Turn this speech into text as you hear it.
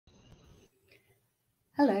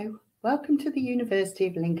Hello, welcome to the University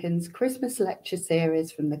of Lincoln's Christmas lecture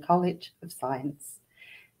series from the College of Science.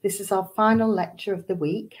 This is our final lecture of the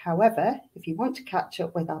week. However, if you want to catch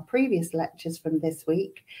up with our previous lectures from this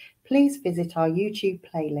week, please visit our YouTube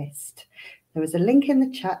playlist. There is a link in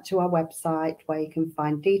the chat to our website where you can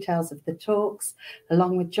find details of the talks,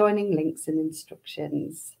 along with joining links and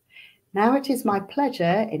instructions. Now it is my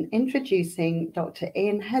pleasure in introducing Dr.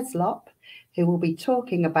 Ian Heslop, who will be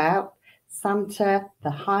talking about Santa, the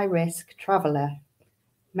high-risk traveller.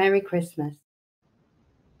 Merry Christmas.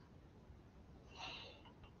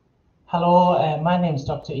 Hello, my name is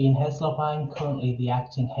Dr. Ian Heslop. I'm currently the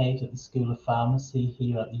acting head at the School of Pharmacy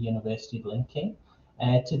here at the University of Lincoln.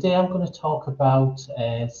 Today I'm going to talk about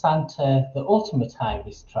Santa, the ultimate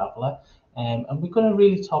high-risk traveller, and we're going to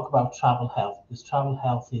really talk about travel health, because travel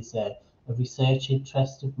health is a research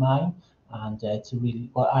interest of mine, and I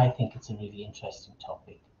think it's a really interesting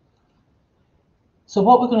topic. So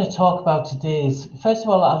what we're going to talk about today is, first of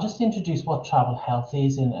all, I'll just introduce what travel health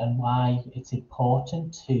is and why it's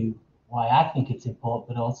important why I think it's important,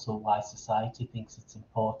 but also why society thinks it's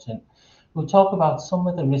important. We'll talk about some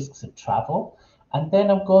of the risks of travel, and then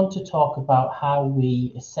I'm going to talk about how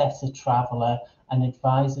we assess a traveller and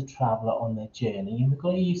advise a traveller on their journey. And we're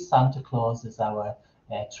going to use Santa Claus as our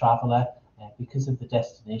traveller because of the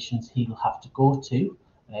destinations he'll have to go to.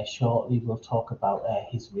 Shortly, we'll talk about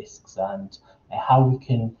his risks and how we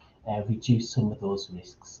can reduce some of those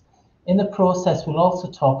risks. In the process, we'll also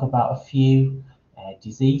talk about a few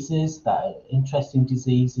diseases, interesting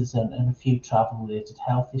diseases, and a few travel-related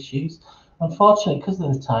health issues. Unfortunately, because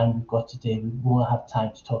of the time we've got today, we won't have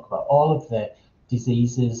time to talk about all of the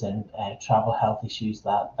diseases and travel health issues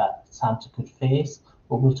that Santa could face,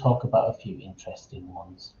 but we'll talk about a few interesting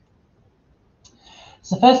ones.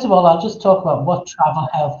 So first of all, I'll just talk about what travel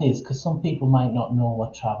health is, because some people might not know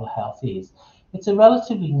what travel health is. It's a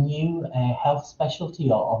relatively new health specialty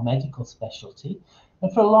or medical specialty.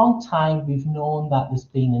 And for a long time, we've known that there's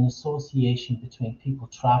been an association between people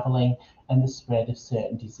traveling and the spread of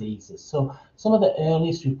certain diseases. So some of the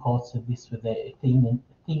earliest reports of this were the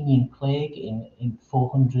Athenian plague in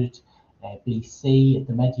 400 BC,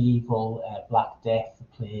 the medieval Black Death, the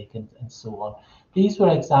plague, and so on. These were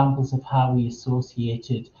examples of how we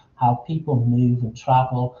associated how people move and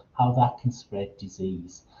travel, how that can spread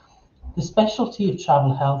disease. The specialty of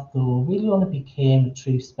travel health, though, really only became a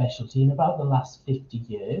true specialty in about the last 50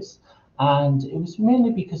 years. And it was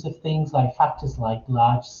mainly because of things like factors like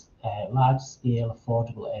large-scale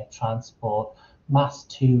affordable air transport, mass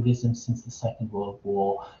tourism since the Second World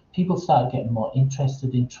War. People started getting more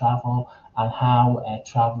interested in travel and how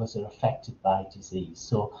travellers are affected by disease.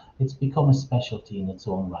 So it's become a specialty in its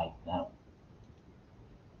own right now.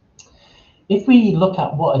 If we look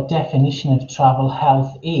at what a definition of travel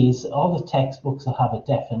health is, all the textbooks will have a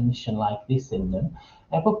definition like this in them.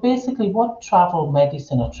 But basically what travel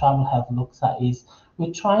medicine or travel health looks at is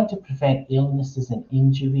we're trying to prevent illnesses and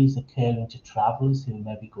injuries occurring to travellers who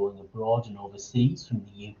may be going abroad and overseas from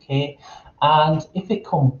the UK. And if they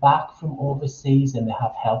come back from overseas and they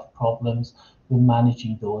have health problems, we're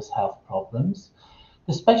managing those health problems.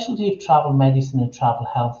 The specialty of travel medicine and travel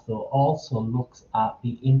health, though, also looks at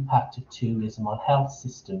the impact of tourism on health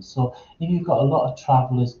systems. So if you've got a lot of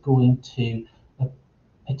travellers going to a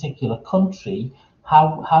particular country,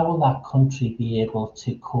 how will that country be able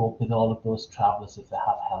to cope with all of those travellers if they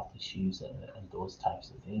have health issues and those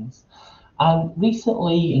types of things? And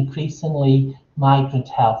recently, increasingly, migrant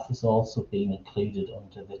health has also been included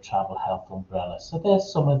under the travel health umbrella. So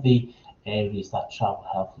there's some of the areas that travel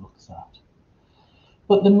health looks at.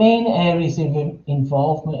 But the main areas of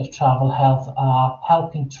involvement of travel health are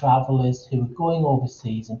helping travellers who are going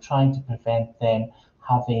overseas and trying to prevent them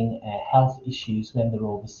having health issues when they're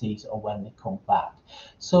overseas or when they come back.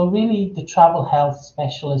 So really the travel health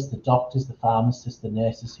specialists, the doctors, the pharmacists, the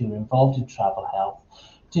nurses who are involved in travel health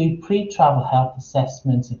do pre-travel health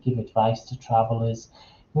assessments and give advice to travellers.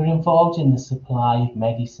 We're involved in the supply of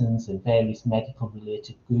medicines and various medical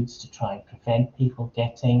related goods to try and prevent people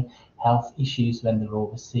getting health issues when they're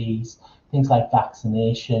overseas, things like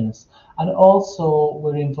vaccinations. And also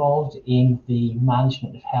we're involved in the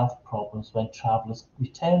management of health problems when travellers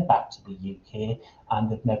return back to the UK and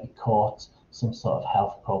they've maybe caught some sort of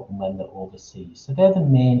health problem when they're overseas. So they're the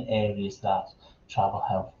main areas that travel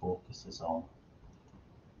health focuses on.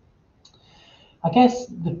 I guess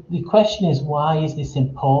the question is, why is this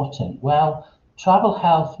important? Well, travel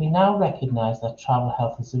health, we now recognise that travel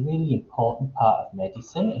health is a really important part of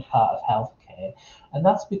medicine and part of healthcare, and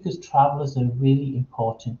that's because travellers are a really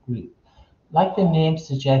important group. Like the name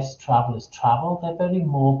suggests, travellers travel, they're very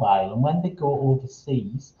mobile, and when they go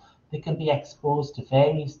overseas, they can be exposed to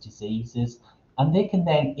various diseases, and they can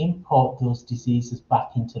then import those diseases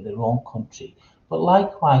back into their own country. But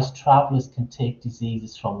likewise, travellers can take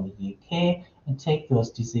diseases from the UK and take those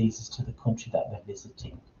diseases to the country that they're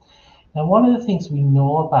visiting. Now, one of the things we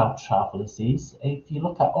know about travellers is, if you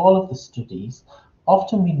look at all of the studies,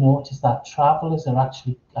 often we notice that travellers are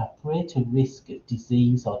actually at greater risk of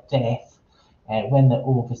disease or death when they're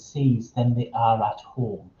overseas than they are at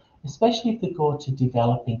home, especially if they go to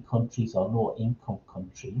developing countries or low-income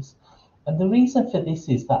countries. And the reason for this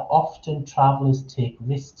is that often travellers take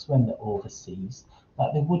risks when they're overseas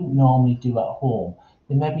that they wouldn't normally do at home.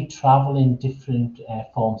 They maybe travel in different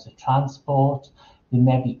forms of transport, they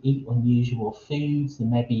maybe eat unusual foods, they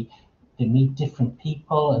meet different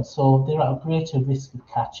people, and so they're at a greater risk of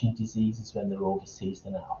catching diseases when they're overseas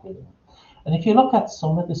than at home. And if you look at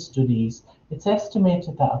some of the studies, it's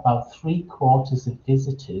estimated that about 3/4 of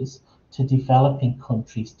visitors to developing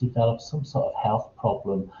countries develop some sort of health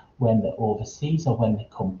problem when they're overseas or when they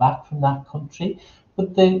come back from that country.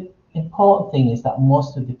 But the important thing is that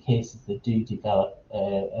most of the cases they do develop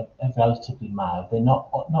are relatively mild. They're not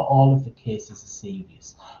all of the cases are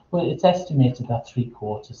serious, but it's estimated that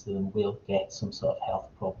 3/4 of them will get some sort of health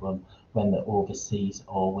problem when they're overseas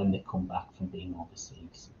or when they come back from being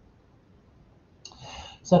overseas.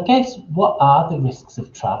 So I guess, what are the risks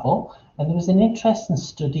of travel? And there was an interesting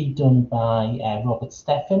study done by Robert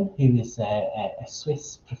Steffen, who is a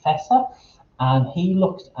Swiss professor, and he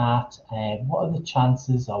looked at what are the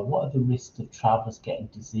chances or what are the risks of travellers getting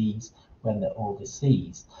disease when they're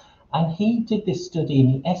overseas. And he did this study and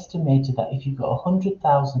he estimated that if you've got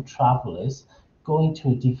 100,000 travellers going to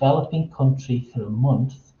a developing country for a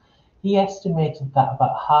month, he estimated that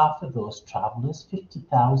about half of those travellers,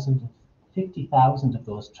 50,000 of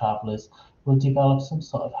those travellers, will develop some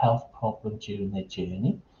sort of health problem during their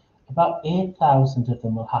journey. About 8,000 of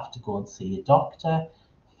them will have to go and see a doctor.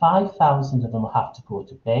 5,000 of them will have to go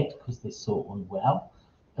to bed because they're so unwell.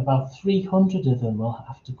 About 300 of them will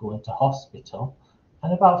have to go into hospital.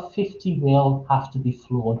 And about 50 will have to be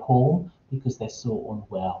flown home because they're so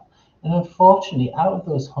unwell. And unfortunately, out of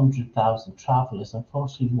those 100,000 travellers,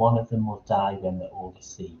 unfortunately, one of them will die when they're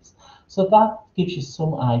overseas. So that gives you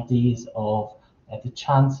some ideas of the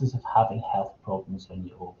chances of having health problems when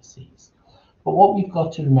you're overseas. But what we've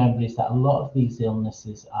got to remember is that a lot of these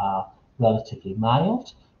illnesses are relatively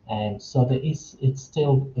mild, and so it's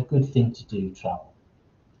still a good thing to do, travel.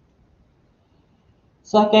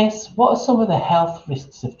 So I guess, what are some of the health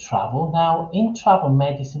risks of travel? Now, in travel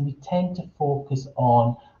medicine, we tend to focus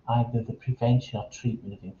on either the prevention or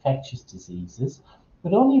treatment of infectious diseases,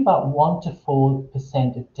 but only about 1 to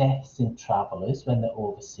 4% of deaths in travellers when they're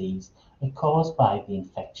overseas are caused by the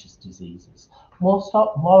infectious diseases. More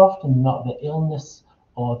often than not, the illness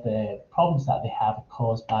or the problems that they have are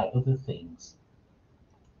caused by other things.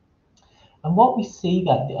 And what we see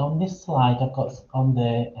that on this slide, I've got on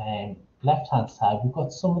the left-hand side, we've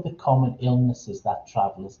got some of the common illnesses that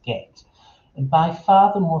travellers get. And by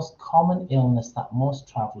far the most common illness that most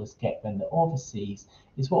travellers get when they're overseas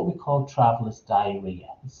is what we call traveller's diarrhea.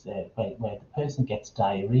 It's where the person gets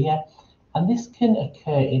diarrhea, and this can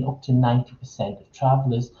occur in up to 90% of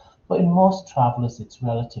travellers, but in most travellers it's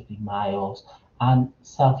relatively mild and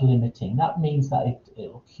self-limiting. That means that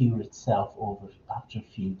it'll cure itself after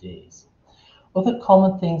a few days. Other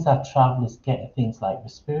common things that travellers get are things like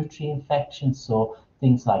respiratory infections, so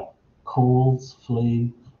things like colds,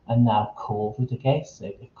 flu, and now COVID, I guess,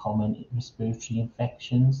 common respiratory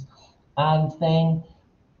infections. And then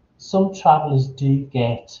some travellers do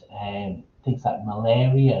get things like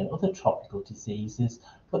malaria and other tropical diseases,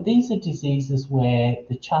 but these are diseases where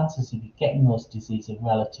the chances of you getting those diseases are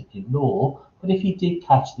relatively low. But if you did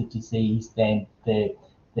catch the disease, then the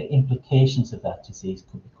implications of that disease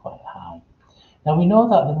could be quite high. Now, we know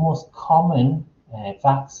that the most common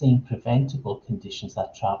vaccine preventable conditions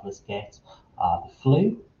that travellers get are the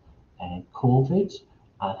flu, and COVID,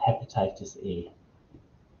 and hepatitis A.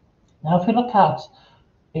 Now, if we look at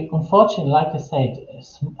it, unfortunately, like I said,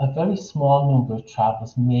 a very small number of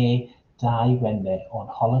travellers may die when they're on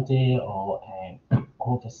holiday or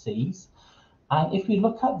overseas. And if we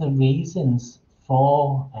look at the reasons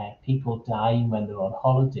for people dying when they're on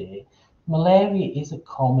holiday, malaria is a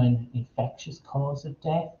common infectious cause of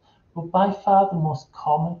death, but by far the most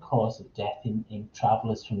common cause of death in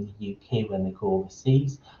travellers from the UK when they go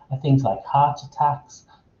overseas are things like heart attacks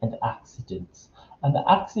and accidents. And the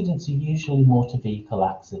accidents are usually motor vehicle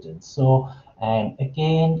accidents. So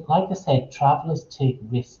again, like I said, travellers take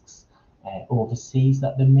risks overseas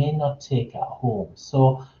that they may not take at home.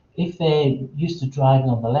 So If they're used to driving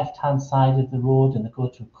on the left-hand side of the road and they go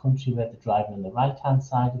to a country where they're driving on the right-hand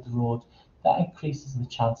side of the road, that increases the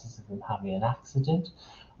chances of them having an accident.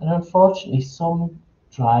 And unfortunately, some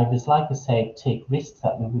drivers, like I said, take risks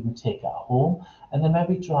that they wouldn't take at home, and they may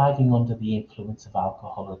be driving under the influence of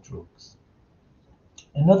alcohol or drugs.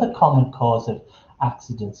 Another common cause of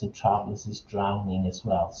accidents in travellers is drowning as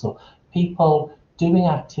well. So people doing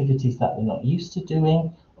activities that they're not used to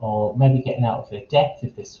doing, or maybe getting out of their depth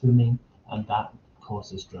if they're swimming, and that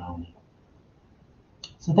causes drowning.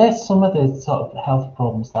 So there's some of the sort of health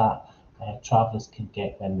problems that travellers can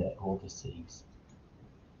get when they're overseas.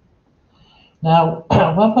 Now,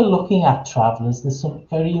 when we're looking at travellers, there's some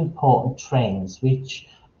very important trends which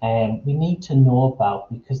we need to know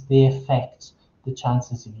about because they affect the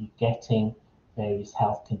chances of you getting various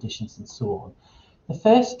health conditions and so on. The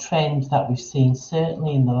first trend that we've seen,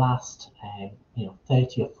 certainly in the last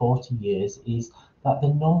 30 or 40 years, is that the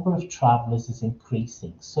number of travellers is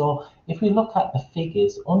increasing. So if we look at the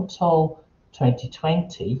figures, until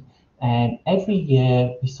 2020, every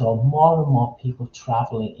year we saw more and more people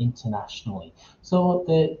travelling internationally. So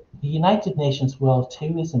the United Nations World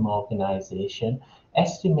Tourism Organization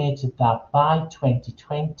estimated that by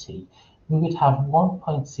 2020, we would have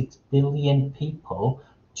 1.6 billion people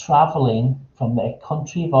traveling from their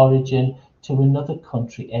country of origin to another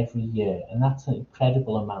country every year, and that's an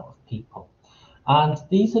incredible amount of people. And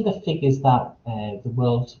these are the figures that the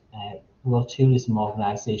World Tourism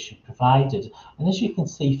Organization provided. And as you can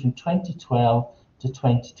see, from 2012 to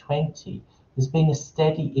 2020, there's been a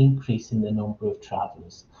steady increase in the number of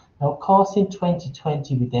travellers. Now, of course, in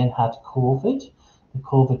 2020, we then had COVID, the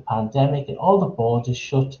COVID pandemic, and all the borders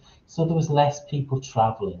shut, so there was less people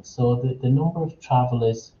travelling. So the number of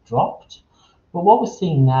travellers dropped. But what we're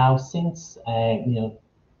seeing now, since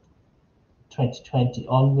 2020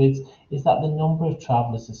 onwards, is that the number of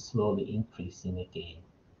travellers is slowly increasing again.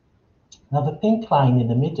 Now the pink line in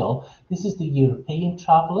the middle, this is the European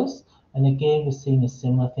travellers, and again we're seeing a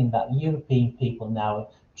similar thing, that European people now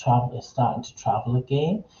are starting to travel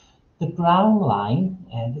again. The brown line,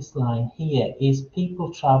 and this line here, is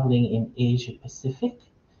people travelling in Asia Pacific,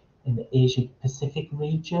 in the Asia Pacific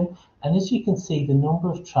region. And as you can see, the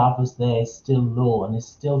number of travellers there is still low and is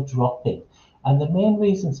still dropping. And the main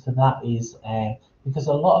reasons for that is because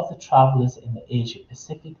a lot of the travellers in the Asia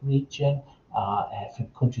Pacific region are from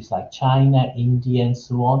countries like China, India, and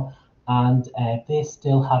so on, and they're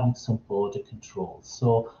still having some border controls.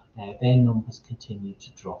 So their numbers continue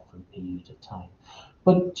to drop for a period of time.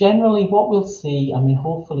 But generally, what we'll see,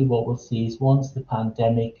 hopefully what we'll see is once the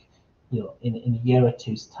pandemic, in a year or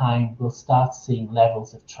two's time, we'll start seeing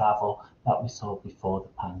levels of travel that we saw before the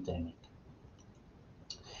pandemic.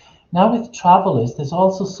 Now with travellers, there's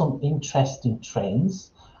also some interesting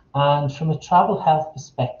trends. And from a travel health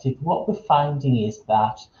perspective, what we're finding is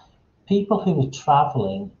that people who are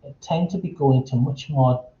travelling tend to be going to much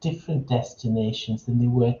more different destinations than they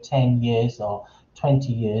were 10 years or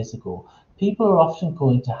 20 years ago. People are often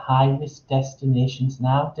going to high-risk destinations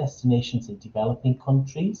now, destinations in developing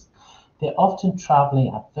countries. They're often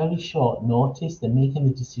traveling at very short notice. They're making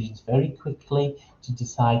the decisions very quickly to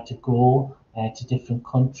decide to go to different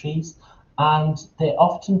countries. And they're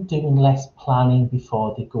often doing less planning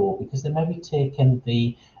before they go because they may be taking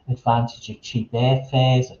the advantage of cheap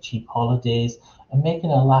airfares or cheap holidays and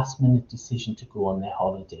making a last-minute decision to go on their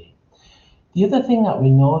holiday. The other thing that we're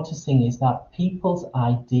noticing is that people's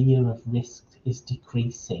idea of risk is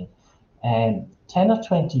decreasing. 10 or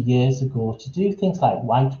 20 years ago, to do things like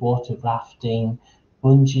whitewater rafting,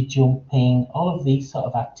 bungee jumping, all of these sort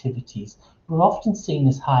of activities were often seen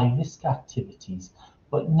as high-risk activities.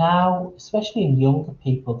 But now, especially in younger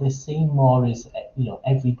people, they're seen more as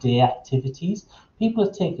everyday activities. People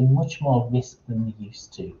are taking much more risk than they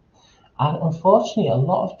used to. And unfortunately, a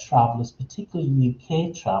lot of travellers, particularly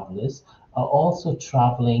UK travellers, are also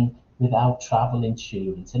travelling without travel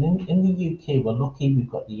insurance. And in the UK, we're lucky we've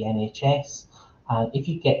got the NHS. And if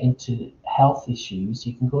you get into health issues,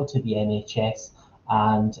 you can go to the NHS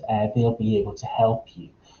and they'll be able to help you.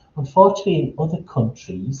 Unfortunately, in other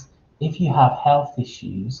countries, if you have health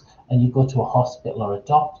issues and you go to a hospital or a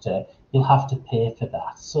doctor, you'll have to pay for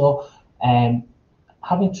that. So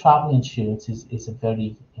having travel insurance is a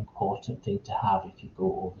very important thing to have if you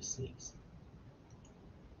go overseas.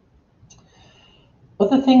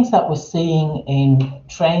 Other things that we're seeing in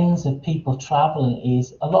trends of people traveling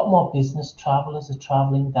is a lot more business travelers are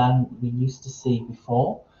traveling than we used to see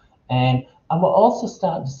before. And we're also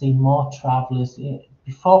starting to see more travelers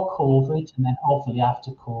before COVID and then hopefully after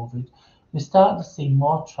COVID. We're starting to see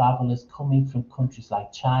more travelers coming from countries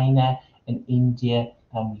like China and India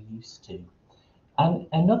than we used to. And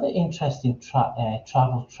another interesting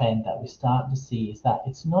travel trend that we're starting to see is that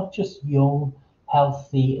it's not just young,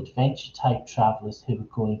 healthy, adventure type travelers who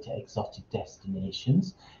are going to exotic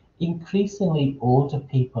destinations. Increasingly, older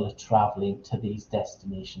people are traveling to these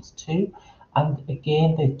destinations too. And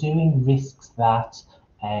again, they're doing risks that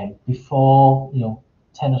before,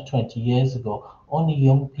 10 or 20 years ago, only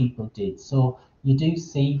young people did. So you do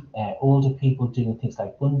see older people doing things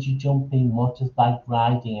like bungee jumping, motorbike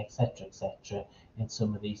riding, etc., etc., in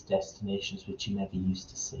some of these destinations which you never used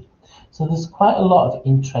to see. So there's quite a lot of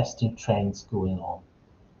interesting trends going on.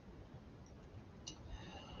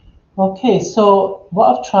 Okay, so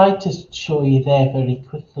what I've tried to show you there very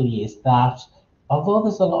quickly is that although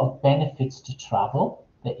there's a lot of benefits to travel,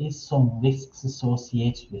 there is some risks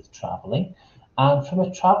associated with traveling. And from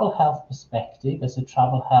a travel health perspective, as a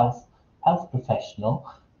travel health professional,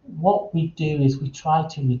 what we do is we try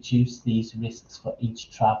to reduce these risks for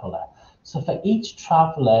each traveler. So for each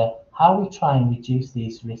traveler, how we try and reduce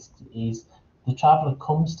these risks is the traveler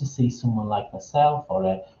comes to see someone like myself or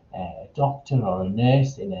a doctor or a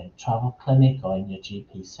nurse in a travel clinic or in your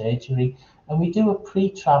GP surgery, and we do a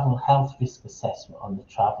pre-travel health risk assessment on the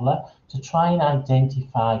traveller to try and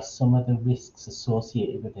identify some of the risks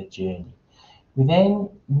associated with their journey. We then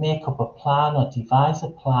make up a plan or devise a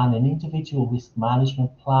plan, an individual risk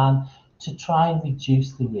management plan to try and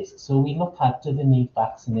reduce the risk. So we look at, do they need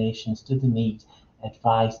vaccinations, do they need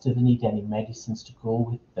advice, do they need any medicines to go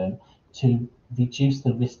with them to reduce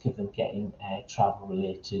the risk of them getting travel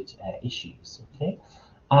related issues. Okay,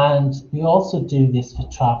 and we also do this for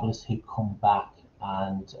travellers who come back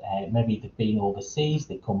and maybe they've been overseas,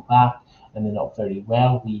 they come back and they're not very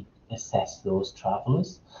well. We assess those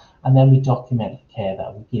travellers and then we document the care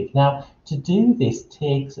that we give. Now, to do this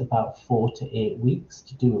takes about 4 to 8 weeks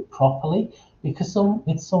to do it properly, because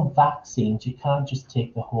with some vaccines you can't just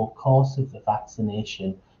take the whole course of the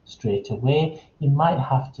vaccination straight away. You might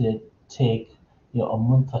have to take a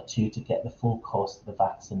month or two to get the full course of the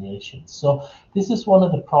vaccination. So this is one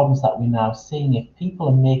of the problems that we're now seeing. If people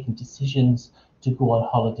are making decisions to go on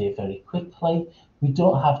holiday very quickly, we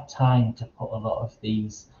don't have time to put a lot of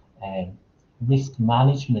these risk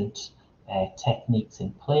management techniques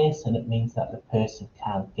in place, and it means that the person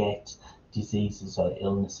can get diseases or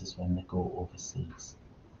illnesses when they go overseas.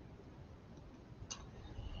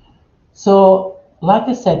 So, like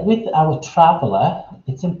I said, with our traveller,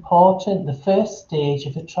 it's important, the first stage,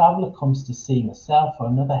 if a traveller comes to see myself or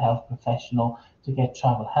another health professional to get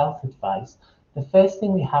travel health advice, the first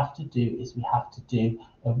thing we have to do is we have to do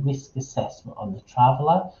a risk assessment on the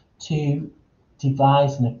traveller to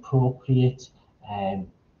devise an appropriate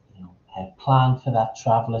plan for that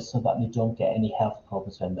traveller so that they don't get any health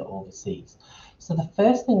problems when they're overseas. So the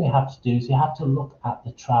first thing we have to do is we have to look at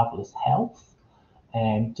the traveller's health.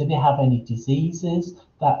 Do they have any diseases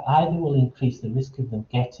that either will increase the risk of them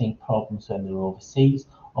getting problems when they're overseas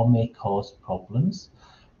or may cause problems?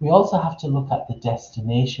 We also have to look at the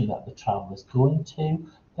destination that the traveller is going to.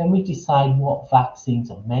 Then we decide what vaccines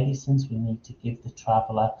or medicines we need to give the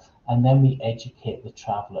traveller, and then we educate the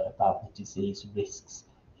traveller about the disease risks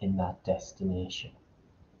in that destination.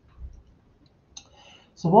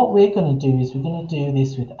 So what we're going to do is we're going to do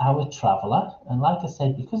this with our traveller, and like I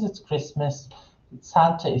said, because it's Christmas,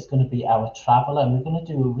 Santa is going to be our traveller, and we're going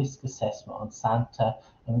to do a risk assessment on Santa,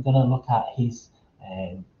 and we're going to look at his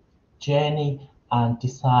journey and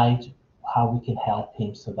decide how we can help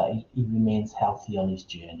him so that he remains healthy on his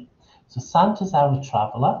journey. So Santa's our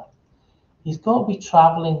traveller. He's going to be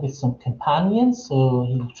travelling with some companions, so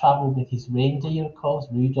he'll travel with his reindeer, of course,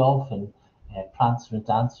 Rudolph and Prancer and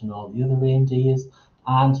Dancer and all the other reindeers,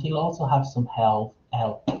 and he'll also have some elves.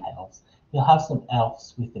 He'll have some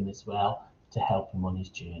elves with him as well to help him on his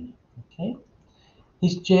journey. Okay.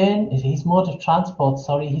 His mode of transport,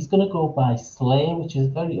 he's going to go by sleigh, which is a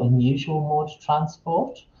very unusual mode of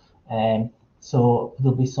transport. So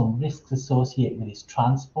there'll be some risks associated with his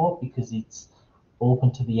transport because it's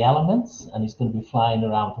open to the elements and he's going to be flying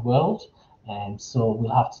around the world. So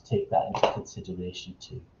we'll have to take that into consideration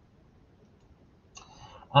too.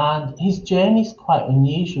 And his journey is quite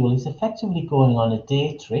unusual. He's effectively going on a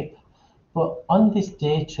day trip. But on this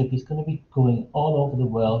day trip, he's going to be going all over the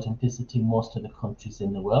world and visiting most of the countries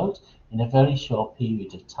in the world in a very short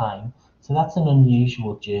period of time. So that's an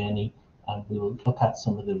unusual journey, and we'll look at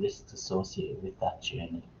some of the risks associated with that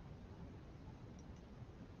journey.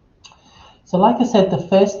 So like I said, the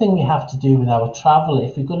first thing we have to do with our traveller,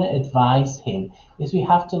 if we're going to advise him, is we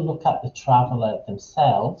have to look at the traveller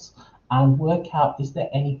themselves and work out, is there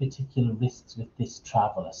any particular risks with this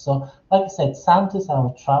traveller? So like I said, Santa's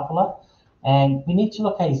our traveller. And we need to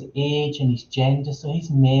look at his age and his gender. So he's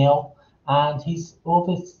male, and he's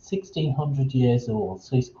over 1600 years old,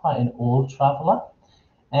 so he's quite an old traveller.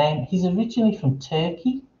 He's originally from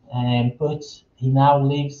Turkey, but he now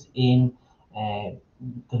lives in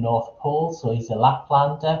the North Pole, so he's a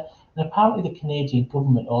Laplander. And apparently the Canadian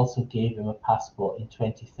government also gave him a passport in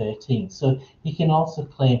 2013, so he can also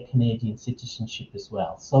claim Canadian citizenship as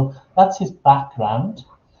well. So that's his background.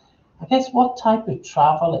 I guess what type of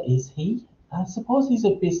traveller is he? I suppose he's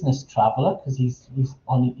a business traveller because he's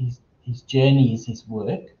on his journey is his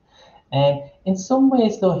work. In some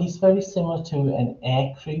ways, though, he's very similar to an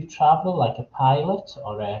aircrew traveller, like a pilot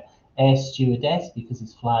or a air stewardess, because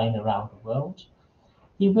he's flying around the world.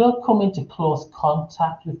 He will come into close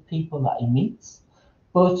contact with people that he meets,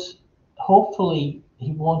 but hopefully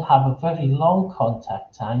he won't have a very long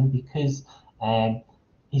contact time because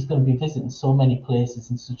he's going to be visiting so many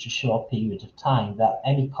places in such a short period of time that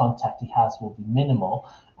any contact he has will be minimal.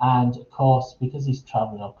 And of course, because he's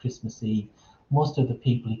traveling on Christmas Eve, most of the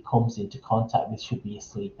people he comes into contact with should be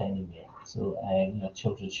asleep anyway. So,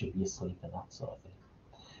 children should be asleep and that sort of thing.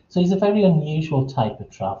 So he's a very unusual type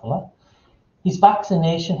of traveller. His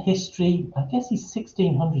vaccination history, I guess he's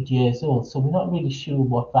 1600 years old, so we're not really sure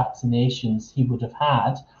what vaccinations he would have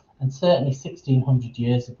had. And certainly 1600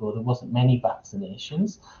 years ago, there wasn't many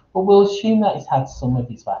vaccinations, but we'll assume that he's had some of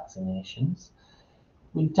his vaccinations.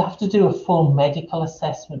 We'd have to do a full medical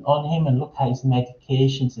assessment on him and look at his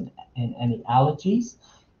medications and any allergies.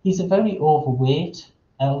 He's a very overweight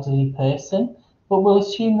elderly person, but we'll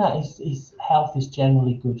assume that his health is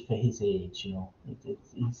generally good for his age.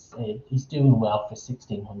 He's doing well for a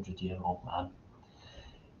 1600-year-old man.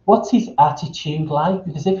 What's his attitude like?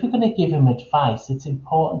 Because if we're going to give him advice, it's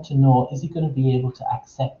important to know, is he going to be able to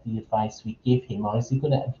accept the advice we give him, or is he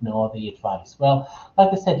going to ignore the advice? Well,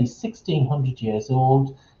 like I said, he's 1600 years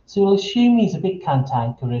old, so we'll assume he's a bit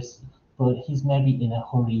cantankerous, but he's maybe in a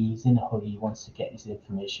hurry. He's in a hurry, he wants to get his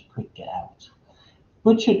information quick, get out.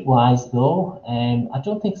 Budget-wise, though, I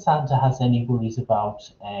don't think Santa has any worries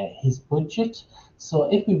about his budget. So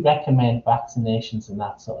if we recommend vaccinations and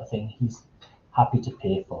that sort of thing, he's happy to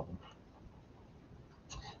pay for them.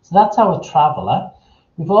 So that's our traveller.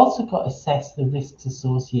 We've also got to assess the risks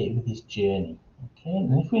associated with his journey. Okay,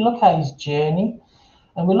 and if we look at his journey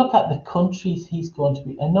and we look at the countries he's going to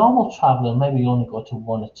be, a normal traveller maybe only go to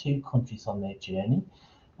 1 or 2 countries on their journey.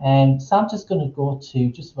 And Santa's going to go to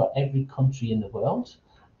just about every country in the world,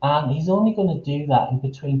 and he's only going to do that in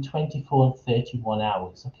between 24 and 31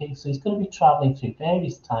 hours. Okay, so he's going to be traveling through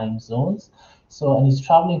various time zones. And he's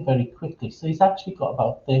traveling very quickly. So he's actually got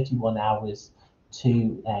about 31 hours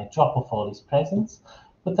to drop off all his presents.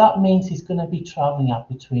 But that means he's going to be traveling at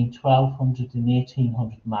between 1200 and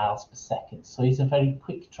 1800 miles per second. So he's a very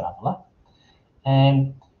quick traveler.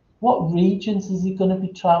 What regions is he going to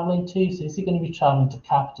be traveling to? So is he going to be traveling to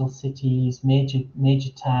capital cities,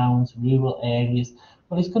 major towns, rural areas?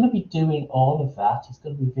 Well, he's going to be doing all of that. He's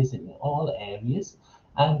going to be visiting all areas.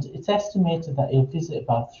 And it's estimated that he'll visit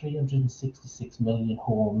about 366 million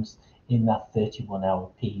homes in that 31-hour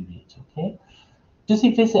period. Okay. Does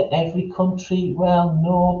he visit every country? Well,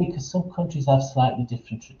 no, because some countries have slightly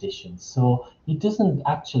different traditions. So he doesn't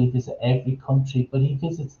actually visit every country, but he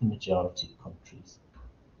visits the majority of countries.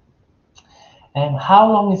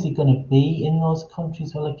 How long is he going to be in those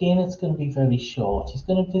countries? Well, again, it's going to be very short. He's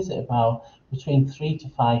going to visit about between 3,000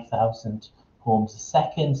 to 5,000 homes a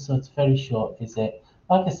second. So it's a very short visit.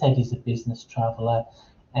 Like I said, he's a business traveller.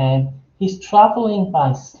 He's travelling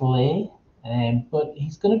by sleigh, but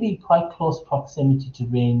he's going to be quite close proximity to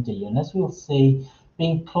reindeer. And as we'll see,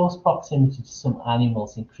 being close proximity to some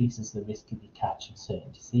animals increases the risk of you catching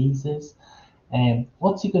certain diseases.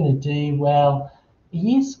 What's he going to do? Well,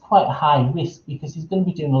 he is quite high risk because he's going to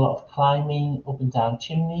be doing a lot of climbing up and down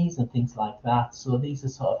chimneys and things like that. So these are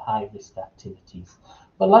sort of high risk activities.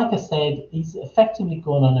 But like I said, he's effectively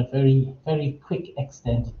going on a very, very quick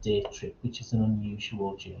extended day trip, which is an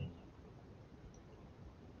unusual journey.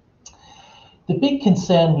 The big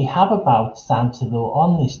concern we have about Santa, though,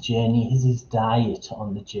 on this journey is his diet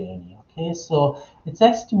on the journey. Okay, so it's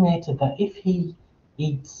estimated that if he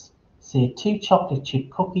eats, say, 2 chocolate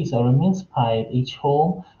chip cookies or a mince pie at each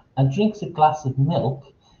home and drinks a glass of milk,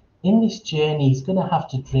 in this journey he's going to have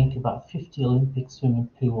to drink about 50 Olympic swimming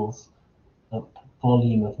pools of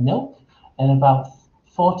volume of milk and about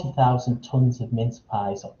 40,000 tons of mince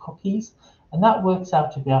pies or cookies, and that works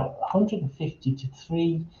out to about 150 to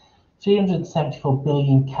 374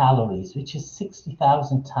 billion calories, which is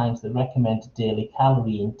 60,000 times the recommended daily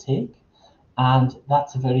calorie intake. And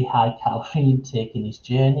that's a very high calorie intake in his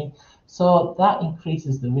journey. So that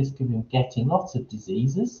increases the risk of him getting lots of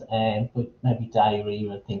diseases, but maybe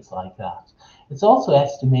diarrhea and things like that. It's also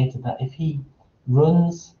estimated that if he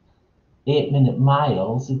runs 8-minute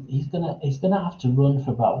miles, he's gonna have to run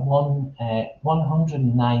for about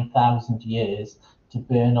 109,000 years to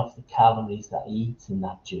burn off the calories that he eats in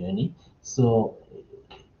that journey. So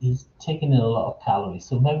he's taking in a lot of calories.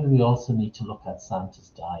 So maybe we also need to look at Santa's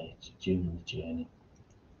diet during the journey.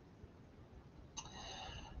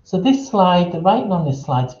 So this slide, the writing on this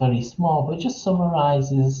slide is very small, but it just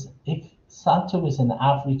summarizes if Santa was an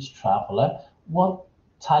average traveler, what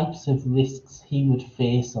types of risks he would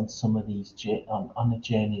face on some of these on a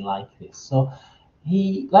journey like this. So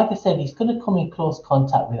he, like I said, he's going to come in close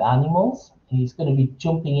contact with animals. He's going to be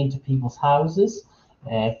jumping into people's houses.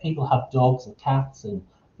 People have dogs and cats and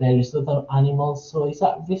various other animals, so he's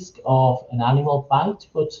at risk of an animal bite,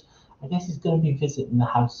 but I guess he's going to be visiting the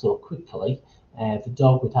house so quickly. The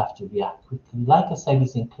dog would have to react quickly. Like I said,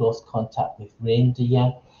 he's in close contact with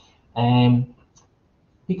reindeer.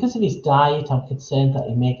 Because of his diet, I'm concerned that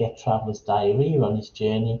he may get traveller's diarrhea on his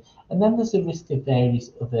journey. And then there's a risk of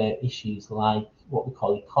various other issues like what we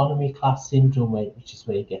call economy class syndrome, which is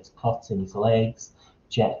where he gets clots in his legs,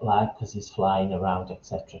 jet lag because he's flying around,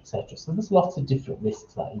 etc., etc. So there's lots of different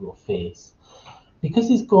risks that he will face. Because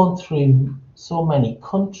he's gone through so many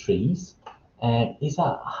countries, he's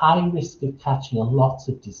at high risk of catching a lot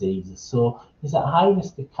of diseases. So he's at high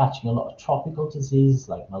risk of catching a lot of tropical diseases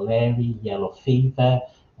like malaria, yellow fever,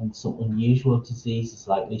 and some unusual diseases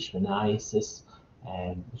like leishmaniasis,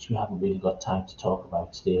 which we haven't really got time to talk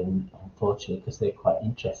about today, unfortunately, because they're quite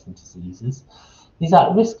interesting diseases. He's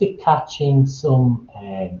at risk of catching some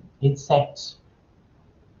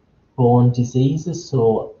insect-borne diseases.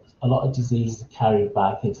 So a lot of diseases are carried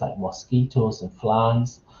by things like mosquitoes and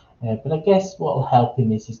flies. But I guess what will help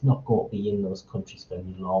him is he's not going to be in those countries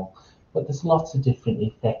very long. But there's lots of different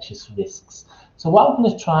infectious risks. So what I'm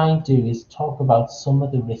going to try and do is talk about some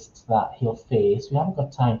of the risks that he'll face. We haven't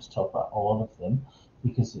got time to talk about all of them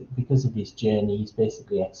because of his journey, he's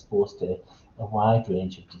basically exposed to a wide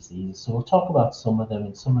range of diseases. So we'll talk about some of them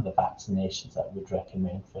and some of the vaccinations that we'd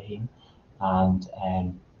recommend for him, and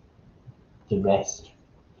the rest,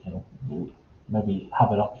 we'll maybe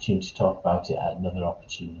have an opportunity to talk about it at another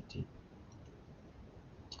opportunity.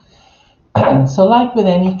 So like with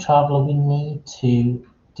any traveller, we need to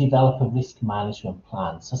develop a risk management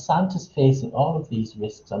plan. So Santa's facing all of these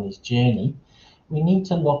risks on his journey. We need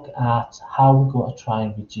to look at how we're going to try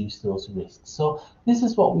and reduce those risks. So this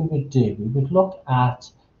is what we would do. We would look at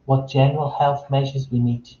what general health measures we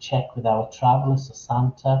need to check with our traveller, so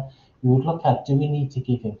Santa. We would look at, do we need to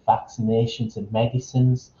give him vaccinations and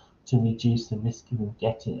medicines to reduce the risk of him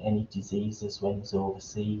getting any diseases when he's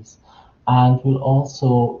overseas. And we'll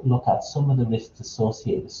also look at some of the risks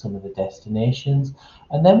associated with some of the destinations.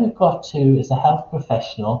 And then we've got to, as a health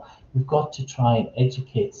professional, we've got to try and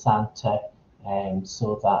educate Santa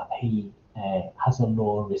so that he has a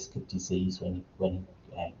lower risk of disease when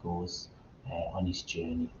he goes on his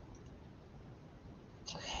journey.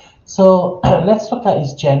 So let's look at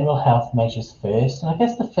his general health measures first. And I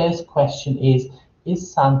guess the first question is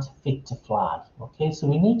Santa fit to fly? Okay, so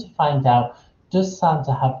we need to find out, does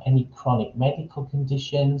Santa have any chronic medical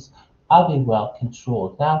conditions? Are they well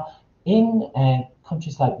controlled? Now, in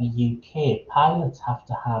countries like the UK, pilots have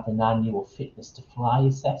to have an annual fitness to fly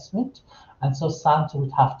assessment. And so Santa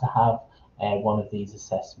would have to have one of these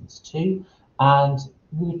assessments too. And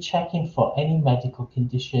we would check in for any medical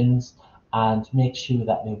conditions and make sure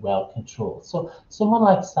that they're well controlled. So someone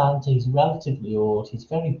like Santa, he's relatively old, he's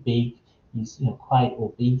very big, he's quite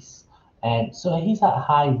obese. So he's at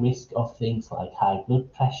high risk of things like high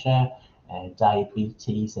blood pressure,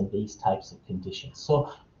 diabetes, and these types of conditions. So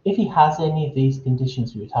if he has any of these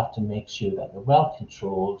conditions, we would have to make sure that they're well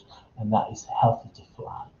controlled and that he's healthy to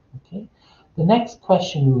fly. Okay. The next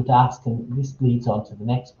question we would ask, and this leads on to the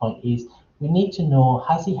next point, is we need to know,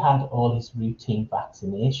 has he had all his routine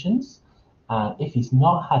vaccinations? And if he's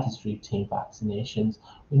not had his routine vaccinations,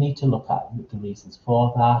 we need to look at the reasons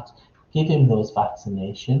for that, give him those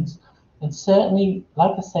vaccinations. And certainly,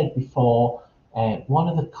 like I said before, one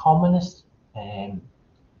of the commonest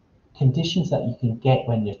conditions that you can get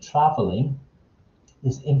when you're traveling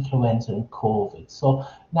is influenza and COVID. So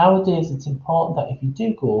nowadays, it's important that if you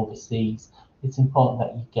do go overseas, it's important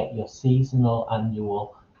that you get your seasonal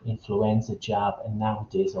annual influenza jab, and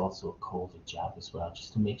nowadays also a COVID jab as well,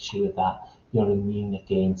 just to make sure that you're immune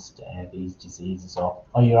against these diseases, or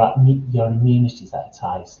your immunity is at its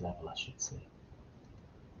highest level, I should say.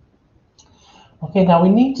 Okay, now we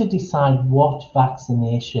need to decide what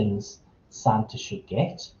vaccinations Santa should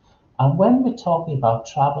get. And when we're talking about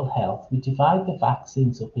travel health, we divide the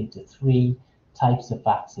vaccines up into 3 types of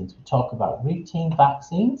vaccines. We talk about routine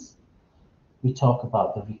vaccines, we talk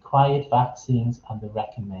about the required vaccines and the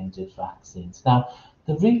recommended vaccines. Now,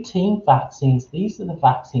 the routine vaccines, these are the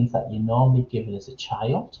vaccines that you're normally given as a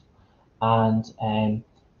child. And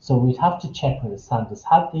so we'd have to check whether Santa's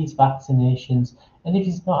had these vaccinations. And if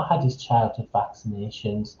he's not had his childhood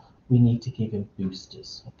vaccinations, we need to give him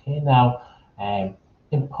boosters. Okay, now,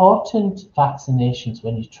 important vaccinations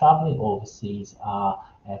when you're traveling overseas are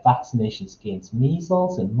vaccinations against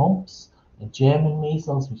measles and mumps and German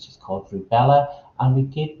measles, which is called rubella, and we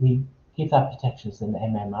give that protection as an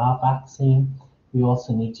MMR vaccine. We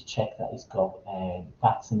also need to check that he's got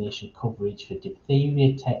vaccination coverage for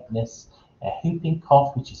diphtheria, tetanus, whooping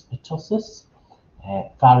cough, which is pertussis,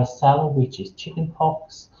 varicella, which is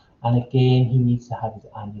chickenpox, and again, he needs to have his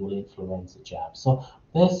annual influenza jab. So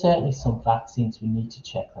there's certainly some vaccines we need to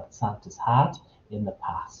check that Santa's had in the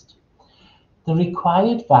past. The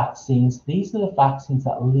required vaccines, these are the vaccines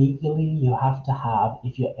that legally you have to have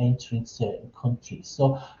if you're entering certain countries.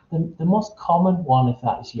 So the most common one of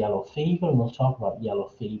that is yellow fever, and we'll talk about yellow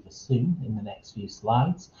fever soon in the next few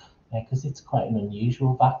slides, because it's quite an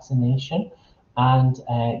unusual vaccination. And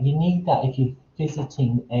you need that if you're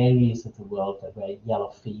visiting areas of the world where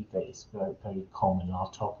yellow fever is very, very common. I'll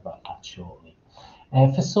talk about that shortly.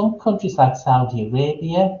 For some countries like Saudi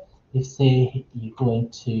Arabia, if say you're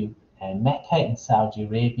going to Mecca in Saudi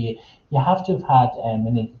Arabia, you have to have had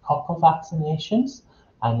meningococcal vaccinations,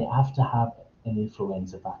 and you have to have an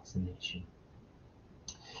influenza vaccination.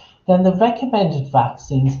 Then the recommended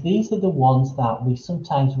vaccines, these are the ones that we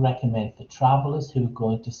sometimes recommend for travelers who are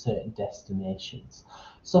going to certain destinations.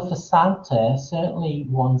 So for Santa, certainly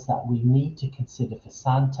ones that we need to consider for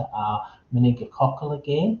Santa are meningococcal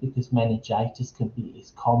again, because meningitis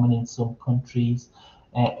is common in some countries.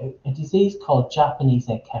 A disease called Japanese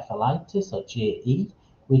encephalitis, or JE,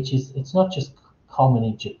 which it's not just common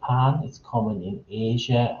in Japan, it's common in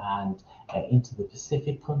Asia and into the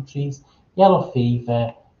Pacific countries. Yellow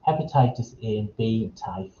fever, hepatitis A and B, and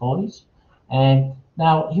typhoid.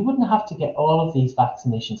 Now, he wouldn't have to get all of these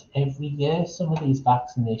vaccinations every year. Some of these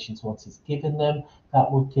vaccinations, once he's given them,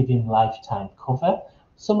 that will give him lifetime cover.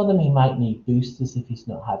 Some of them he might need boosters if he's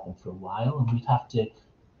not had them for a while, and we'd have to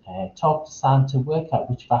talk to Santa, work out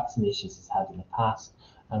which vaccinations he's had in the past,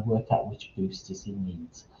 and work out which boosters he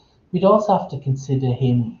needs. We'd also have to consider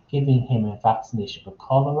giving him a vaccination for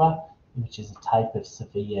cholera, which is a type of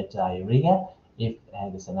severe diarrhea, if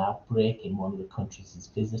there's an outbreak in one of the countries he's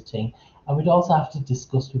visiting. And we'd also have to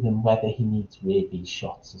discuss with him whether he needs rabies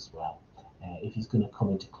shots as well, if he's going to come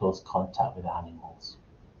into close contact with animals.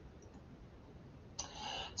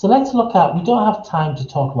 So let's look at, we don't have time to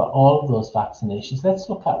talk about all of those vaccinations. Let's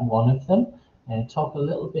look at one of them and talk a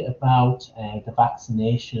little bit about the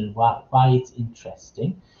vaccination and why it's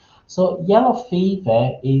interesting. So yellow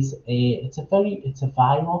fever is it's a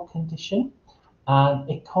viral condition, and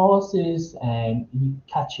it causes, you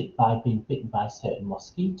catch it by being bitten by certain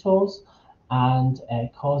mosquitoes, and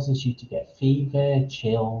it causes you to get fever,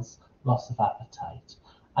 chills, loss of appetite.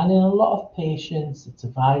 And in a lot of patients, it's a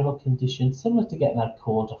viral condition similar to getting a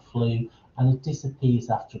cold or flu, and it disappears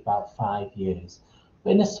after about 5 years.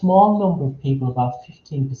 But in a small number of people, about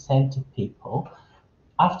 15% of people,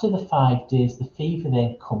 after the 5 days, the fever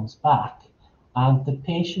then comes back, and the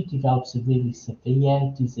patient develops a really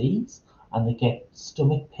severe disease, and they get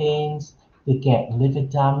stomach pains, they get liver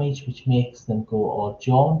damage, which makes them go all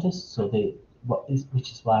jaundiced,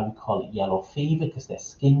 which is why we call it yellow fever, because their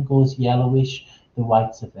skin goes yellowish, the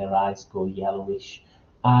whites of their eyes go yellowish,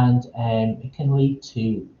 and it can lead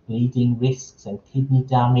to bleeding risks and kidney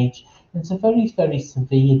damage. And it's a very, very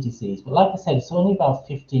severe disease. But like I said, it's only about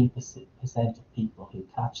 15% of people who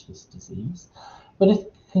catch this disease, but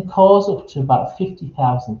it can cause up to about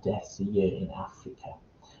 50,000 deaths a year in Africa.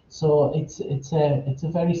 So it's a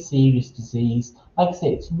very serious disease. Like I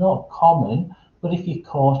say, it's not common, but if you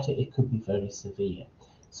caught it, it could be very severe.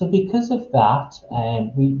 So because of that,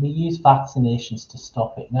 we use vaccinations to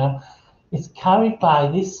stop it. Now, it's carried by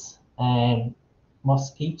this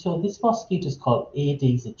mosquito. This mosquito is called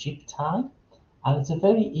Aedes aegypti, and it's a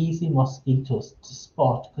very easy mosquito to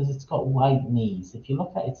spot because it's got white knees. If you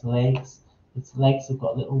look at its legs have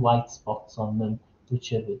got little white spots on them,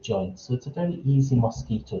 which are the joints. So it's a very easy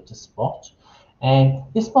mosquito to spot.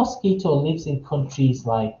 This mosquito lives in countries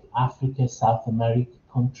like Africa, South America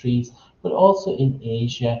countries, but also in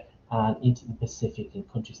Asia and into the Pacific in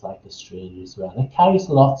countries like Australia as well. And it carries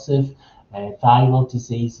lots of viral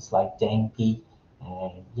diseases like dengue,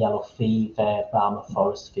 yellow fever, Brahma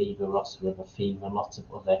forest fever, Ross River fever, and lots of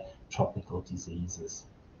other tropical diseases.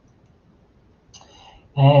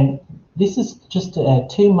 This is just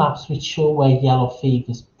 2 maps which show where yellow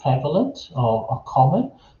fever is prevalent or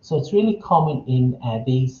common. So it's really common in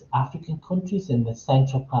these African countries, in the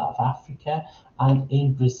central part of Africa, and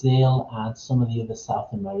in Brazil and some of the other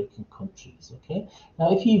South American countries. Okay.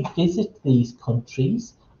 Now, if you visit these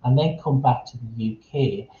countries and then come back to the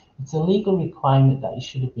UK, it's a legal requirement that you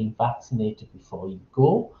should have been vaccinated before you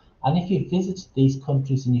go. And if you visited these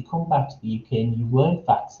countries and you come back to the UK and you weren't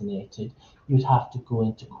vaccinated, you'd have to go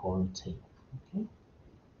into quarantine. Okay.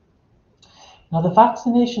 Now, the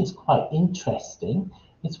vaccination is quite interesting.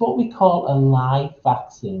 It's what we call a live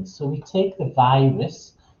vaccine. So we take the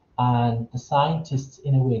virus and the scientists,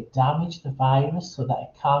 in a way, damage the virus so that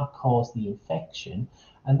it can't cause the infection.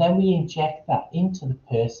 And then we inject that into the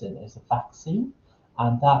person as a vaccine.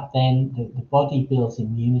 And that then the body builds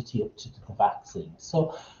immunity up to the vaccine.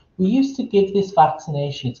 So we used to give this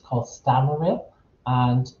vaccination, it's called Stamaril.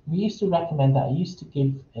 And we used to recommend that. I used to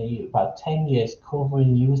give about 10 years cover,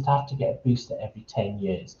 and you used to have to get a booster every 10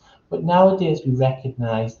 years. But nowadays we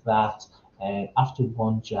recognise that after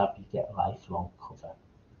one jab, you get lifelong cover.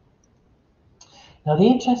 Now, the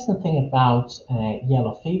interesting thing about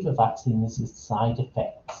yellow fever vaccine is its side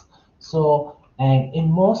effects. So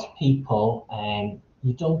in most people,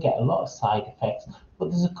 you don't get a lot of side effects,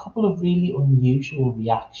 but there's a couple of really unusual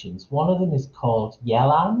reactions. One of them is called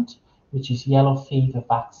YELAND, which is yellow fever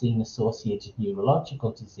vaccine associated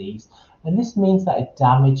neurological disease. And this means that it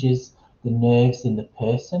damages the nerves in the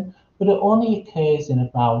person, but it only occurs in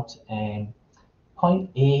about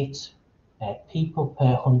 0.8 people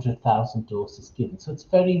per 100,000 doses given. So it's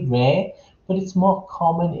very rare, but it's more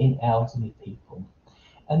common in elderly people.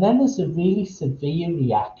 And then there's a really severe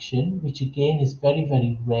reaction, which again is very,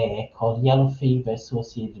 very rare, called yellow fever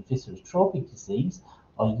associated viscerotrophic disease,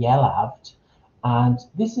 or YELAVD. And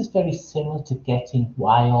this is very similar to getting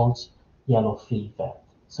wild yellow fever.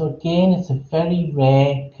 So again, it's a very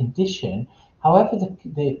rare condition. However,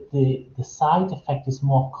 the side effect is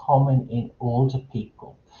more common in older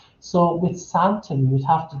people. So with Santa, we would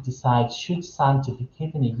have to decide, should Santa be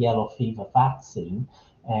given a yellow fever vaccine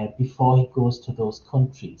before he goes to those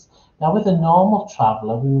countries? Now, with a normal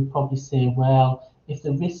traveller, we would probably say, well, if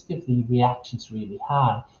the risk of the reaction is really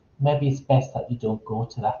high, maybe it's best that you don't go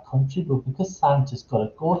to that country. But because Santa's got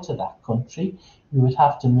to go to that country, we would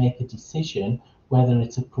have to make a decision whether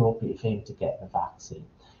it's appropriate for him to get the vaccine.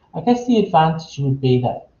 I guess the advantage would be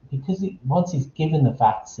that because once he's given the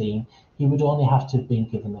vaccine, he would only have to have been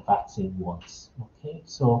given the vaccine once. Okay,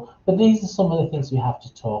 so but these are some of the things we have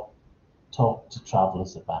to talk to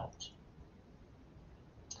travellers about.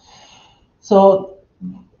 So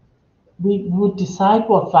we would decide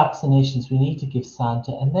what vaccinations we need to give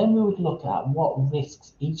Santa, and then we would look at what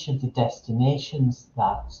risks each of the destinations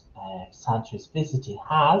that Santa is visiting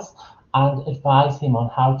has, and advise him on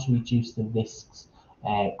how to reduce the risks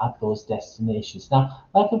at those destinations. Now,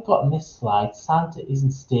 like I've got on this slide, Santa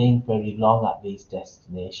isn't staying very long at these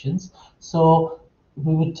destinations, so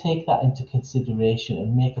we would take that into consideration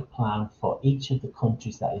and make a plan for each of the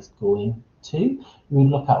countries that he's going to. We would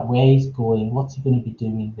look at where he's going, what's he going to be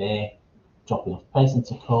doing there, dropping off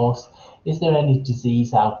presents, of course. Is there any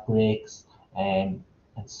disease outbreaks, and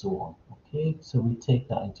so on. Okay, so we take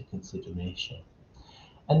that into consideration.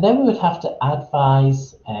 And then we would have to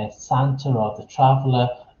advise Santa or the traveller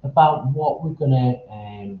about what we're going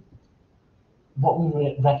to, what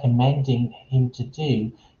we're recommending him to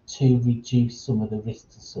do to reduce some of the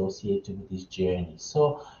risks associated with his journey.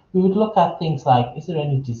 So we would look at things like, is there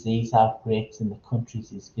any disease outbreaks in the countries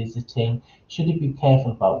he's visiting? Should he be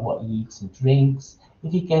careful about what he eats and drinks?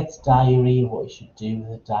 If he gets diarrhea, what he should do with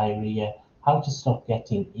the diarrhea? How to stop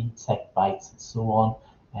getting insect bites and so on.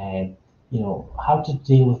 You know, how to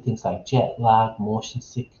deal with things like jet lag, motion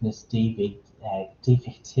sickness,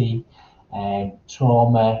 DVT,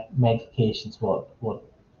 trauma, medications, what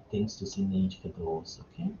things does he need for those,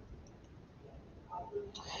 okay?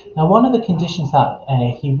 Now, one of the conditions that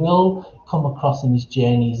he will come across in his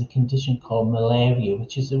journey is a condition called malaria,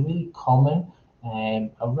 which is a really common, a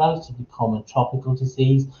relatively common tropical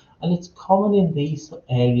disease, and it's common in these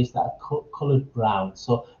areas that are coloured brown.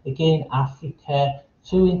 So again, Africa,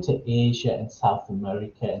 through into Asia and South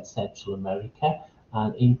America and Central America,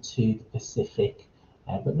 and into the Pacific,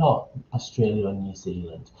 but not Australia or New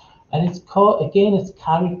Zealand. And it's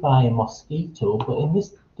carried by a mosquito, but in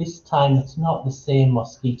this time it's not the same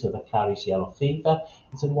mosquito that carries yellow fever.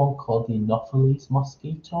 It's a one called the Anopheles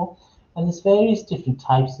mosquito. And there's various different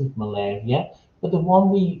types of malaria, but the one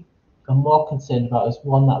we are more concerned about is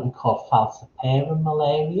one that we call falciparum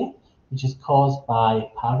malaria, which is caused by a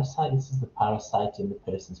parasite. This is the parasite in the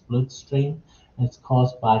person's bloodstream, and it's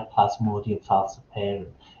caused by Plasmodium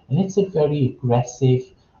falciparum. And it's a very aggressive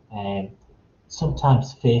and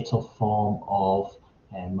sometimes fatal form of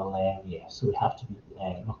malaria. So we have to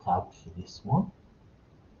look out for this one.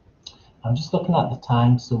 I'm just looking at the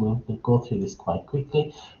time, so we'll go through this quite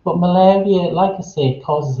quickly. But malaria, like I say,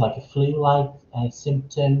 causes like a flu-like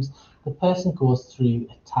symptoms. The person goes through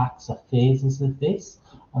attacks or phases of this,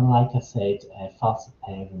 and like I said,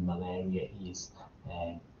 falciparum malaria is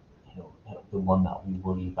the one that we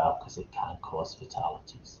worry about because it can cause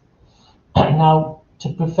fatalities. Now,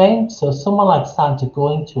 to prevent, so someone like Santa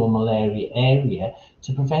going to a malaria area,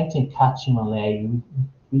 to prevent him catching malaria,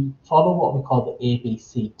 we follow what we call the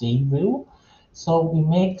ABCD rule. So we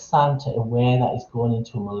make Santa aware that he's going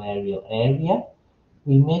into a malarial area.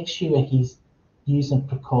 We make sure he's using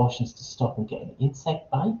precautions to stop him getting insect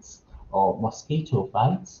bites or mosquito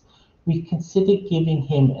bites. We consider giving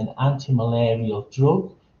him an anti-malarial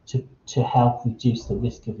drug to help reduce the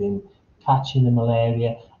risk of him catching the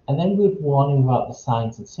malaria. And then we'd warn him about the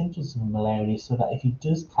signs and symptoms of malaria so that if he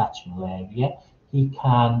does catch malaria, he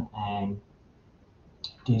can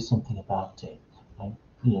do something about it. And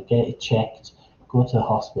get it checked, go to the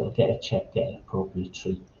hospital, get it checked, get appropriate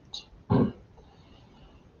treatment.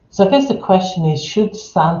 So I guess the question is, should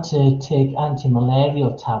Santa take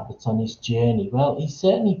anti-malarial tablets on his journey? Well, he's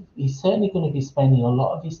certainly going to be spending a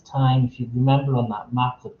lot of his time, if you remember on that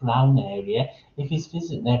map, the brown area, if he's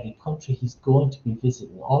visiting every country, he's going to be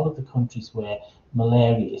visiting all of the countries where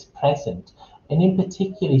malaria is present. And in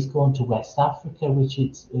particular, he's going to West Africa, which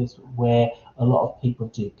is where a lot of people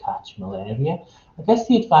do catch malaria. I guess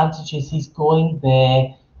the advantage is he's going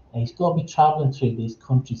there, and he's going to be traveling through these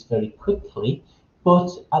countries very quickly.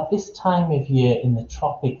 But at this time of year in the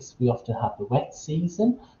tropics, we often have the wet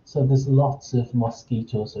season, so there's lots of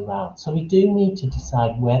mosquitoes around. So we do need to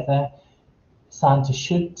decide whether Santa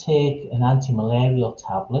should take an anti-malarial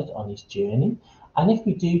tablet on his journey. And if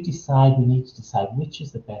we do decide, we need to decide which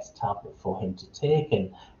is the best tablet for him to take,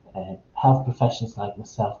 and health professionals like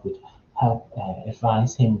myself would help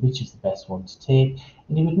advise him which is the best one to take.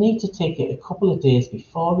 And he would need to take it a couple of days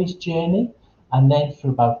before his journey, and then for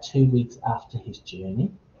about 2 weeks after his journey.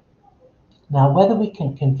 Now, whether we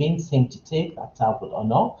can convince him to take that tablet or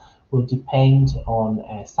not will depend on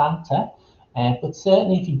Santa, but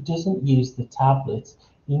certainly if he doesn't use the tablets,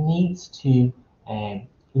 he needs to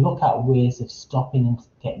look at ways of stopping him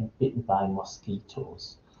getting bitten by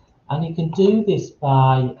mosquitoes. And he can do this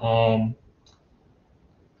by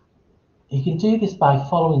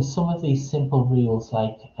following some of these simple rules,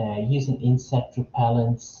 like using insect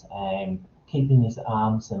repellents, keeping his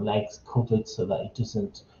arms and legs covered so that it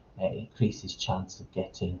doesn't increase his chance of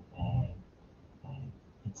getting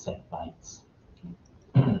insect bites.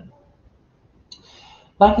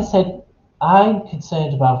 Like I said, I'm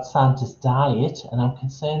concerned about Santa's diet, and I'm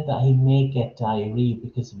concerned that he may get diarrhea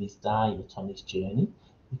because of his diet on his journey,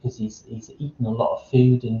 because he's eaten a lot of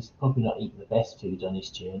food and he's probably not eating the best food on his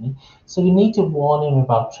journey. So we need to warn him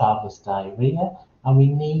about traveller's diarrhea, and we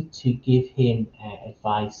need to give him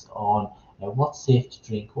advice on what's safe to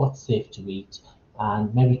drink, what's safe to eat,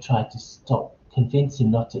 and maybe try to convince him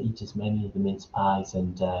not to eat as many of the mince pies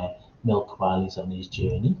and milk while he's on his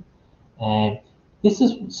journey. This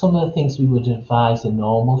is some of the things we would advise a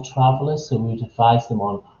normal traveller. So we would advise them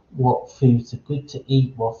on what foods are good to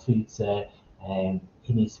eat, what foods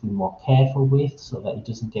he needs to be more careful with so that he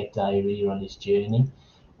doesn't get diarrhea on his journey.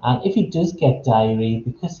 And if he does get diarrhea,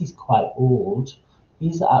 because he's quite old,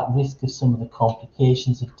 he's at risk of some of the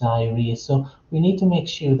complications of diarrhea. So we need to make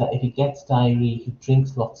sure that if he gets diarrhea, he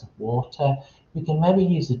drinks lots of water. We can maybe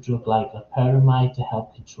use a drug like loperamide to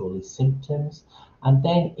help control his symptoms. And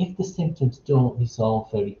then if the symptoms don't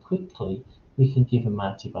resolve very quickly, we can give him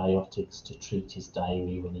antibiotics to treat his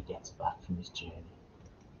diarrhea when he gets back from his journey.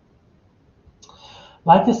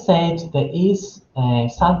 Like I said,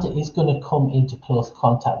 Santa is going to come into close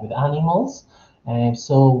contact with animals.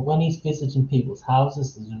 So when he's visiting people's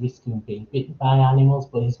houses, there's a risk of him being bitten by animals,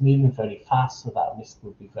 but he's moving very fast, so that risk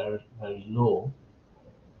will be very, very low.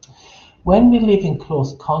 When we live in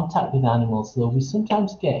close contact with animals, though, we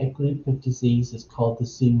sometimes get a group of diseases called the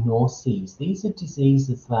zoonoses. These are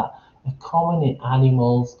diseases that are common in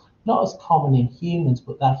animals, not as common in humans,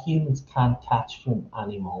 but that humans can catch from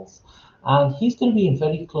animals. And he's going to be in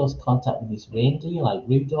very close contact with his reindeer, like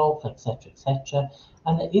Rudolph, etc., etc.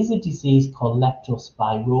 And there is a disease called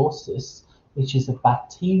leptospirosis, which is a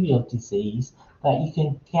bacterial disease that you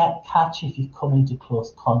can catch if you come into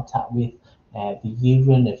close contact with the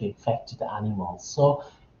urine of infected animals. So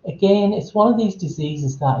again, it's one of these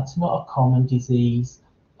diseases that it's not a common disease,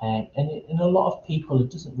 and in a lot of people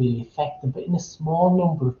it doesn't really affect them, but in a small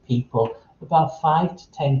number of people, about 5 to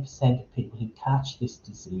 10% of people who catch this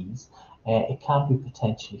disease, it can be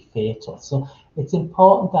potentially fatal. So it's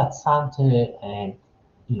important that Santa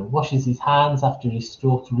washes his hands after he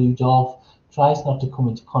stroked Rudolph, tries not to come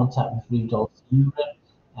into contact with Rudolph's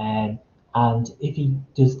urine, and if he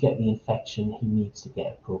does get the infection, he needs to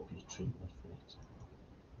get appropriate treatment for it.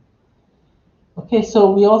 Okay,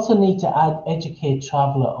 so we also need to educate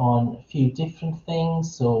Traveller on a few different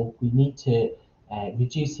things. So we need to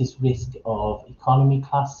reduce his risk of economy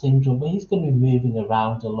class syndrome, where he's going to be moving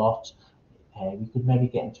around a lot. We could maybe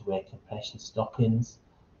get him to wear compression stockings,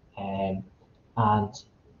 and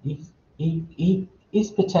he is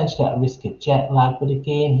potentially at risk of jet lag, but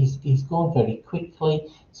again, he's going very quickly,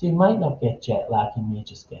 so he might not get jet lag, he may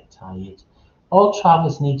just get tired. All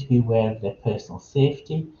travellers need to be aware of their personal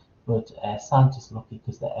safety, but Santa's lucky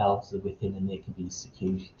because the elves are with him and they can be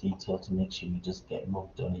security detail to make sure he doesn't get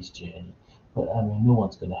mugged on his journey. But I mean, no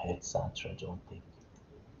one's going to hurt Santa, I don't think.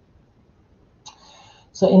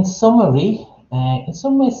 So in summary, in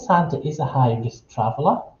some ways, Santa is a high-risk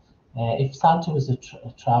traveller. If Santa was a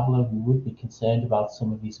traveller, we would be concerned about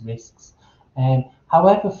some of his risks.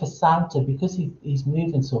 However, for Santa, because he's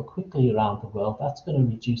moving so quickly around the world, that's going to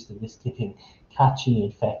reduce the risk of him catching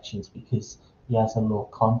infections because he has a low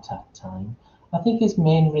contact time. I think his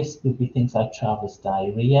main risk would be things like traveller's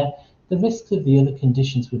diarrhea. The risks of the other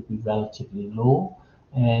conditions would be relatively low.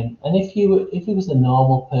 And if he was a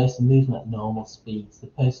normal person moving at normal speeds, the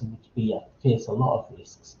person would face a lot of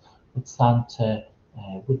risks, but Santa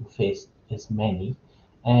wouldn't face as many.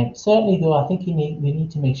 Certainly, though, I think we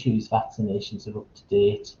need to make sure his vaccinations are up to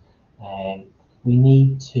date. We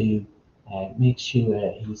need to make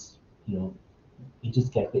sure he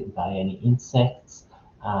doesn't get bitten by any insects,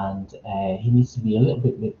 and he needs to be a little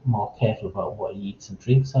bit more careful about what he eats and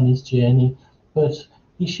drinks on his journey. But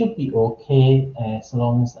he should be okay so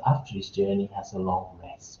long as after his journey he has a long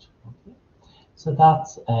rest. Okay. So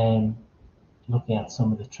that's looking at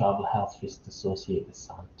some of the travel health risks associated with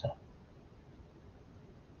Santa.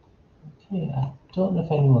 Okay, I don't know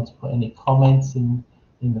if anyone's put any comments in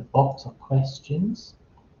the box or questions.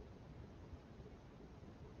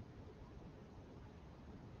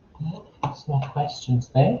 There's no questions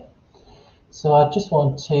there. So I just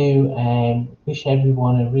want to wish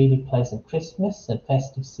everyone a really pleasant Christmas and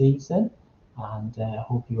festive season, and I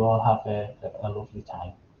hope you all have a lovely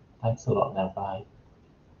time. Thanks a lot now, bye.